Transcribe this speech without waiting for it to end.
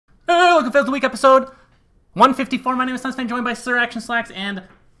welcome to Fails of the Week episode 154. My name is SUNSfan, joined by SirActionSlacks, and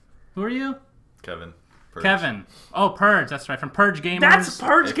who are you? Kevin. Purge. Kevin. Oh, Purge, that's right, from Purge Gamers. That's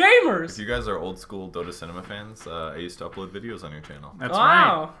Purge Gamers! If you guys are old school Dotacinema fans, I used to upload videos on your channel. That's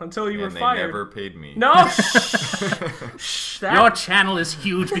right. Until you were and fired. they never paid me. No! Shh. Your channel is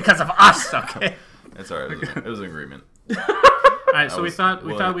huge because of us, okay? It's alright, it was an agreement. Alright, so we thought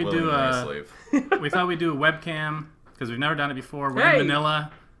we'd do a webcam, because we've never done it before. We're in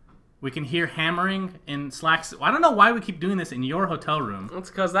Manila. We can hear hammering in Slacks. I don't know why we keep doing this in your hotel room.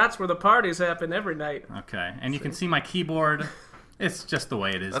 It's because that's where the parties happen every night. Okay, and you can see my keyboard. It's just the way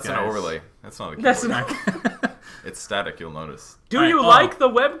it is, That's guys. an overlay. That's not a keyboard. That's not... It's static, you'll notice. Do you like the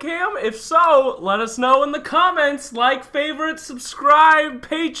webcam? If so, let us know in the comments. Like, favorite, subscribe,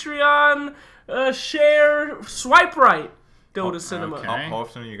 Patreon, share, swipe right. Dotacinema. okay. How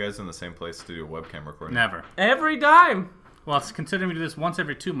often are you guys in the same place to do a webcam recording? Never. Every time. Well, considering we do this once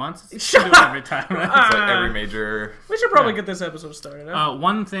every 2 months, Shut we do it up. every time. It's like every major... We should probably get this episode started. Huh?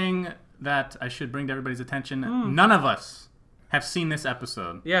 One thing that I should bring to everybody's attention, none of us have seen this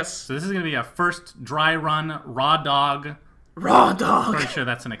episode. Yes. So this is going to be a first dry run, raw dog. Raw dog. Pretty sure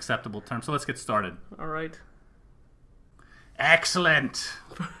that's an acceptable term. So let's get started. All right. Excellent.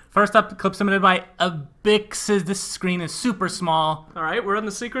 First up, clip submitted by Abix. This screen is super small. All right, we're in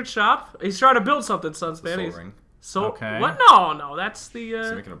the secret shop. He's trying to build something, SUNSfan. Soul ring. So Okay. what? No, that's the Is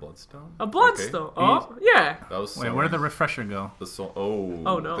he making a bloodstone? a bloodstone. Okay. Oh, yeah. That was Wait, where'd the refresher go? The soul... Oh,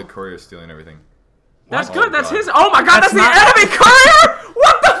 Oh, no. The courier's stealing everything. That's Oh, good. That's God. his. Oh my God, that's the not- enemy courier.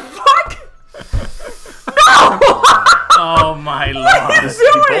 What the fuck? No! Oh my What lord. are you He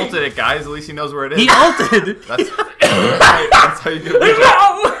doing? bolted it, guys. At least he knows where it is. He ulted. That's how you get it.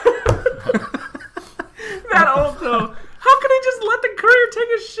 No! That old though. How could he just let the courier take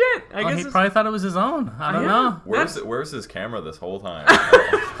a shit? I Oh, guess he it's probably thought it was his own. I don't yeah. know. Where's his camera this whole time?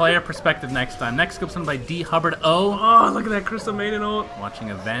 Player perspective next time. Next clip submitted by D. Hubbard O. Oh, look at that Crystal Maiden ult.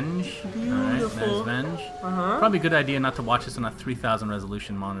 Watching Avenge. Beautiful. Alright, there's Avenge. Probably a good idea not to watch this on a 3000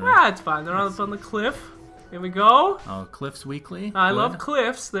 resolution monitor. Ah, it's fine. They're on the cliff. Here we go. Oh, Cliffs Weekly. I Good. love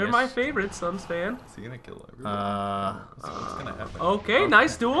cliffs. They're Yes. my favorite, SUNSfan. Is he gonna kill everyone? What's gonna happen? Okay,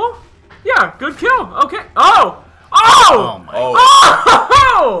 nice duel. Yeah, good kill. Okay. Oh! Oh! Oh my.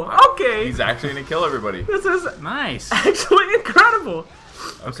 Oh! Okay. He's actually gonna kill everybody. This is Nice. actually incredible.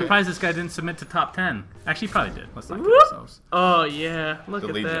 I'm surprised this guy didn't submit to top 10. Actually, he probably did. Let's not kid Whoop. ourselves. Oh yeah, look The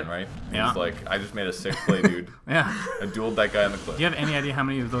at Legion, that. right? Yeah. He's like, I just made a sick play, dude. Yeah. I dueled that guy on the cliff. Do you have any idea how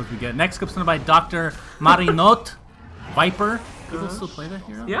many of those we get? Next clip submitted by Dr. Marinot Viper. People still play that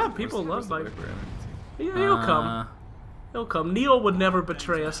hero? Yeah, people love Where's the Viper. Viper? He'll come. He'll come. Neil would never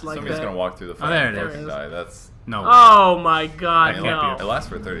betray us like Somebody's that. gonna walk through the fire there it before is. he can die. That's... No. Oh my God, It no! lasts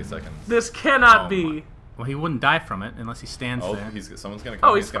for 30 seconds. This cannot Oh be. Well, he wouldn't die from it unless he stands Oh, there. someone's gonna come.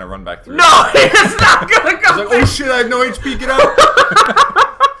 Oh, he's gonna run back through. No, he's not gonna go. He's like, oh shit, I have no HP. Get out!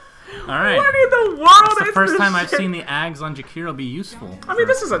 All right. What in the world It's the is first this time I've shit? seen the Ags on Jakiro be useful. I mean,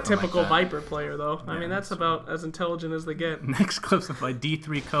 this is a Something like typical that. Viper player, though. I mean, that's about as intelligent as they get. Next clip's by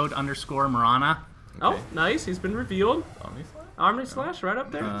D3 code _ Marana. Oh, nice. He's been revealed. Army slash right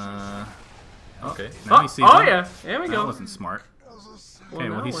up there. Okay. Now he sees Oh him. yeah, there we That go. wasn't smart. Okay,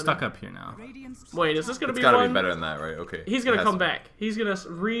 now well, he's what stuck up here now. Wait, is this gonna It's be gotta one? be better than that, right? Okay. He's It gonna has come to be. back. He's gonna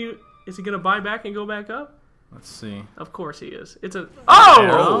Is he gonna buy back and go back up? Let's see. Of course he is. It's a. Oh,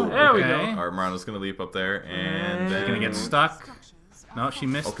 Arrow, there we okay. go. Alright, Marano's gonna leap up there, and And- then... Gonna get stuck. No, she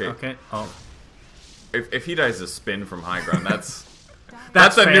missed. Okay. Okay. Oh. If he dies a spin from high ground, that's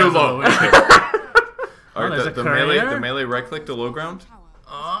That's a new fails low. of the week. Alright, there's a the courier. melee right click to low ground.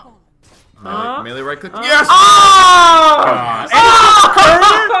 Uh, Melee right click. Yes! Oh!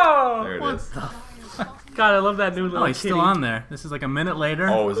 Oh! There it is. God, I love that new little Oh, he's kitty. still on there. This is like a minute later.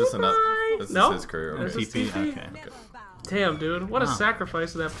 Oh, is this another? Bye. This Nope. is his career. There's Okay. his TP. TP. Okay. Damn, dude. What a Wow.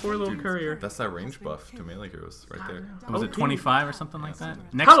 sacrifice of that poor little courier. That's that range buff to melee heroes right there. Was it OP. 25 or something like that?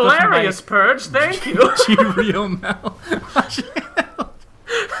 Next Hilarious, Purge. Thank you. G-Real Mel.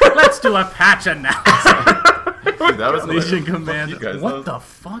 Let's do a patch analysis. Dude, that was Legion fuck Command. you guys. What the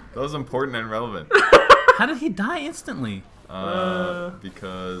fuck? That was important and relevant. How did he die instantly?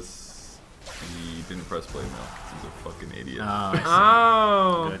 Because he didn't press play now. He's a fucking idiot.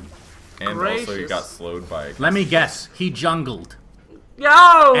 Oh. Good. And also he gracious. got slowed by. Let me guess. He jungled.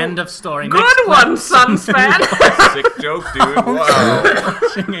 Yo. End of story. Good Next one, clip. SUNSfan. Sick joke, dude.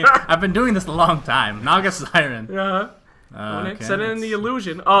 Wow. I've been doing this a long time. Naga Siren. Uh-huh. Okay, Set in the let's-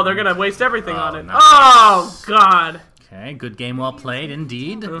 illusion. Oh, they're gonna waste everything on it. nice. Oh God. Okay, good game, well played,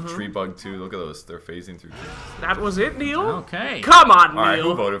 indeed. Tree bug too. Look at those. They're phasing through trees. That was it, Neil? Okay, Come on, All right, who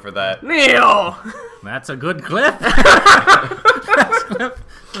Neil. voted for that? Neil. that's a good clip. Next clip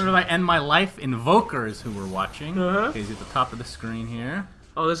Where do I end my life? Invokers who we're watching. Uh-huh. He's at the top of the screen here.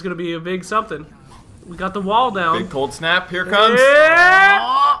 Oh, this is gonna be a big something. We got the wall down. Big cold snap. Here comes.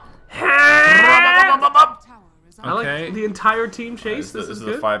 Yeah. I Okay. like the entire team chase. This is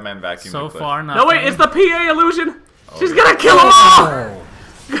good. a 5-man vacuum. So clip. far, not. No, wait, it's the PA illusion. Oh, She's yeah. gonna kill them all. Oh.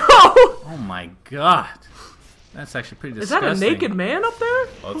 Go. Oh my god. That's actually pretty Is that disgusting. a naked man up there?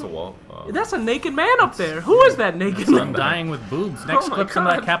 Oh, it's a wall. Oh. That's a naked man up there. Who is that naked man? I'm dying with boobs. Next my clip's God.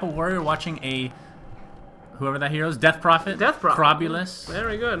 on Kappa Warrior watching a... Whoever that hero is. Death Prophet. Death Prophet. Crobulus.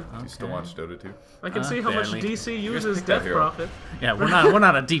 Very good. You still watch Dota 2? I can see how much barely. DC uses pick that Death hero. Prophet. Yeah, we're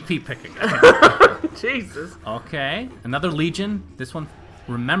not a DP pick again. Jesus. Okay. Another Legion. This one,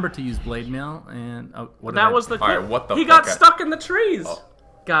 remember to use Blade Mail. And what That was the clip. Alright, what the he fuck? got stuck in the trees. Oh.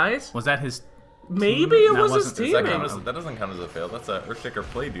 Guys. Was that his... Maybe it That was his wasn't- teammate. That doesn't count as a fail. That's a Earthshaker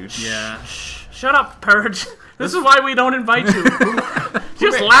play, dude. Yeah. Shut up, Purge. This is why we don't invite you.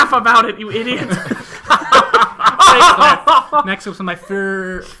 Just laugh about it, you idiot. Next up, my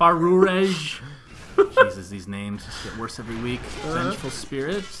Farurej. Jesus, these names just get worse every week. Vengeful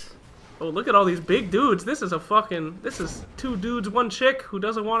Spirit. Oh, look at all these big dudes. This is 2 dudes, 1 chick who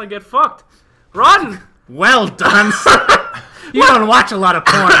doesn't want to get fucked. Run! Well done, sir. You don't watch a lot of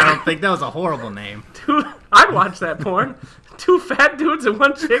porn, I don't think. That was a horrible name. Dude, I'd watch that porn. 2 fat dudes and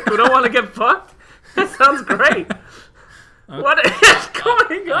 1 chick who don't want to get fucked? That sounds great. What is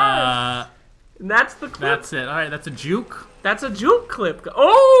going on? And that's the clip. That's it. All right, that's a juke. That's a juke clip.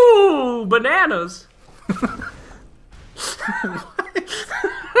 Oh, bananas.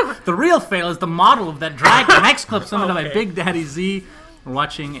 The real fail is the model of that dragon. Next clip, something by Okay. Big Daddy Z. We're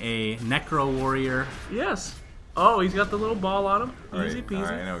watching a Necro Warrior. Yes. Oh, he's got the little ball on him. Easy peasy.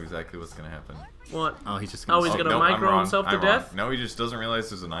 Alright, I know exactly what's gonna happen. What? Oh, he's just Oh, gonna... he's gonna nope, I'm micro wrong. himself to I'm wrong. death? No, he just doesn't realize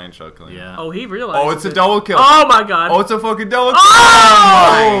there's an iron shot killing him. Yeah. Oh, he realized. Oh, it's a double kill. Oh my god. Oh, it's a fucking double kill.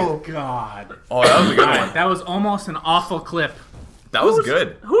 Oh! God. Oh, that was a good one. That was almost an awful clip. That was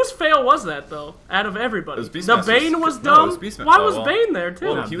good. Whose fail was that though? Out of everybody, It was the Beastmaster's. Bane was No, it dumb. was Beastmaster. Why Oh, was well. Bane there too?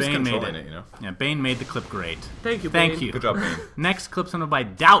 Well, he was Bane made controlling it. it, you know. Yeah, Bane made the clip great. Thank you, Bane. Thank you. Good job, Bane. Next clip, something by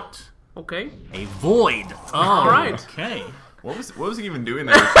Doubt. Okay. A Void. Oh, All right. Okay. What was he even doing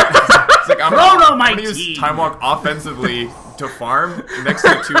there? It's like I'm Chrono gonna use Mighty. Time Walk offensively to farm next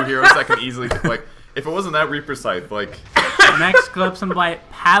to 2 heroes that can easily like. If it wasn't that Reaper Scythe, like Next clip, something by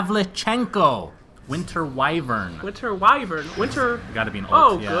Pavlichenko. Winter Wyvern. Winter Wyvern. Winter. Gotta be an ult.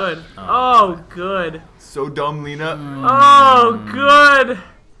 Oh, yeah. good. Oh. Oh, good. so dumb, Lena. Oh, good.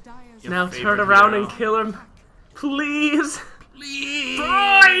 Now turn favorite around hero. and kill him. Please. Please.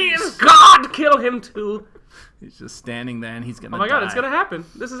 Please. God, kill him too. He's just standing there and he's gonna Oh my god, die. it's gonna happen.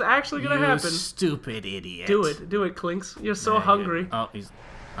 This is actually gonna You happen. stupid idiot. Do it. Do it, Clinks. You're so Dang it. hungry. Oh, he's...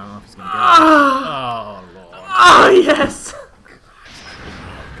 I don't know if he's gonna get it. Oh, Lord. Oh, yes.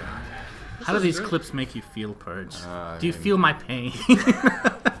 How do these clips make you feel, Purge? Do you I- feel my pain?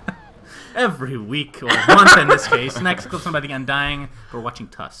 Every week, or month in this case. Next clip, somebody Undying. We're watching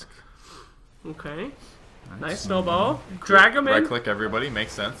Tusk. Okay. Nice snowball. Drag him in. Right click everybody,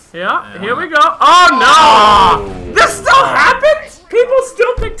 makes sense. Yeah, here we go. Oh, no! This still happens? People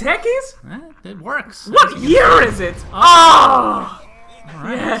still pick techies? It works. What year is it? Oh! All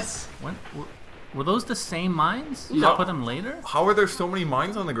right. Yes. When, were those the same mines? You No. just put them later? How are there so many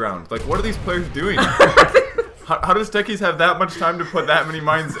mines on the ground? Like, what are these players doing? how does techies have that much time to put that many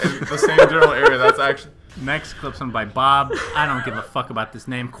mines in the same general area? That's actually... Next clip, something by Bob. I don't give a fuck about this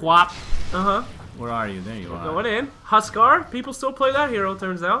name. Quap. Uh-huh. Where are you? There you are. Going in. Huskar. People still play that hero,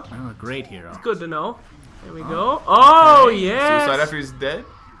 turns out. Oh, a great hero. Good to know. There we go. Oh, yes. Suicide after he's dead?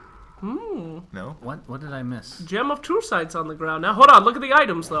 Hmm. No? What did I miss? Gem of True Sight's on the ground. Now, hold on. Look at the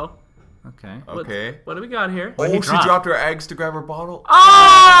items, though. Okay. Okay. What do we got here? What did he Oh, she drop? dropped her eggs to grab her bottle.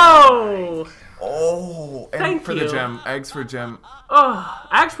 Oh! Oh, and Thank for you. the gem. Eggs for gem. Oh,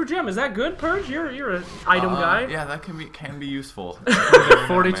 Axe for Gem. Is that good, Purge? You're an item guy. Yeah, that can be useful.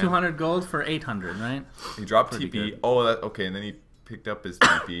 4,200 gold for 800, right? He dropped Pretty TP. good. Oh, that okay. And then he picked up his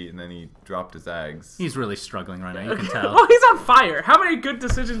TP, and then he dropped his eggs. He's really struggling right now. You can tell. Well, he's on fire. How many good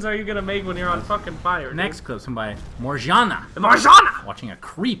decisions are you gonna make when you're on fucking fire? dude? Next clip, somebody Morjana. Marjana! Watching a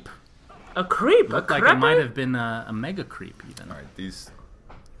creep. A creep. Looked a like crepe? it might have been a mega creep even. All right, these.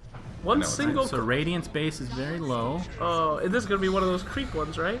 One No, it's single. So Radiance base is very low. Oh, this is gonna be one of those creep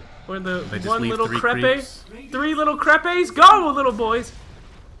ones, right? Where the They just one leave little 3 crepe, creeps. 3 little crepes. Go, little boys.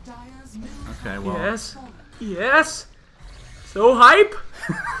 Okay, well. Yes, yes. So hype.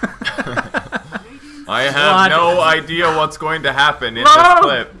 I have What? no idea what's going to happen in No. this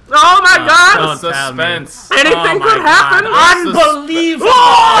clip. Oh my God. don't The tell me. suspense. Anything Oh my could happen. God. Unbelievable.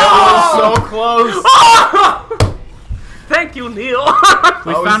 Oh! It was so close. Thank you, Neil.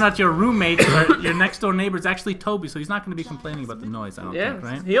 We found out your roommate, or your next door neighbor, is actually Toby, so he's not going to be complaining about the noise. I don't think,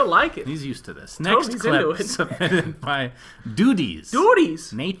 right? He'll like it. He's used to this. Next clip submitted by Duties.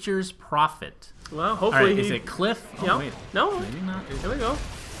 Duties. Nature's Prophet. Well, hopefully is it Cliff? Oh, wait. No. Maybe not. Here we go.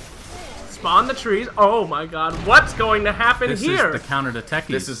 Spawn the trees. Oh my god, what's going to happen here? This is the counter to techies.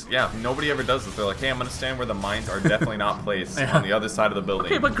 This is, nobody ever does this. They're like, hey, I'm going to stand where the mines are definitely not placed on the other side of the building.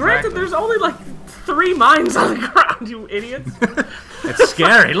 Okay, but granted, there's only like 3 mines on the ground, you idiots. It's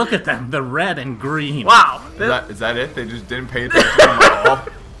scary. Look at them. The red and green. Wow. Is that it? They just didn't pay attention at all?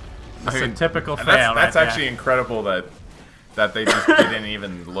 That's a typical fail. That's actually incredible that they just didn't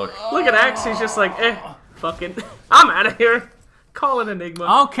even look. Look at Axe. He's just like, fucking, I'm out of here. Call it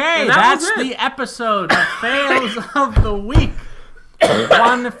Enigma. Okay, that's the episode of Fails of the Week.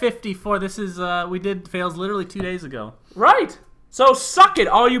 154. This is, we did Fails literally 2 days ago. Right. So suck it,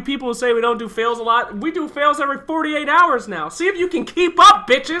 all you people who say we don't do Fails a lot. We do Fails every 48 hours now. See if you can keep up,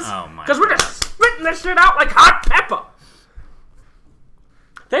 bitches. Oh my. Because we're just spitting this shit out like hot pepper.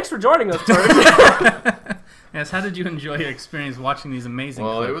 Thanks for joining us, Purge. Yes, how did you enjoy your experience watching these amazing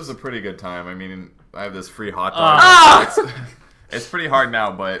clips? It was a pretty good time. I mean, I have this free hot dog. It's pretty hard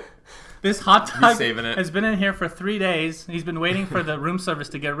now, but this hot dog saving it. has been in here for 3 days. He's been waiting for the room service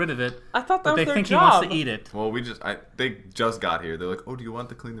to get rid of it. I thought that was their job. But they think he wants to eat it. Well, they just got here. They're like, oh, do you want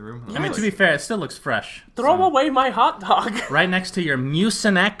to clean the room? I mean, to be fair, it still looks fresh. Throw away my hot dog. Right next to your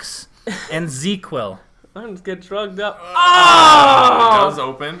Mucinex and Z-Quil. I'm just getting drugged up. It does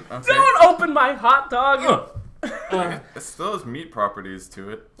open. Okay. Don't open my hot dog. It still has meat properties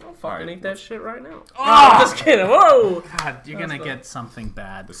to it. I'll fucking eat that shit right now. Oh, just kidding. Whoa. God, you're going to get something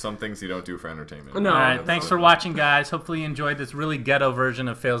bad. There's some things you don't do for entertainment. No. All right, thanks for watching, guys. Hopefully you enjoyed this really ghetto version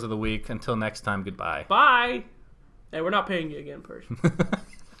of Fails of the Week. Until next time, goodbye. Bye. Hey, we're not paying you again, Purge.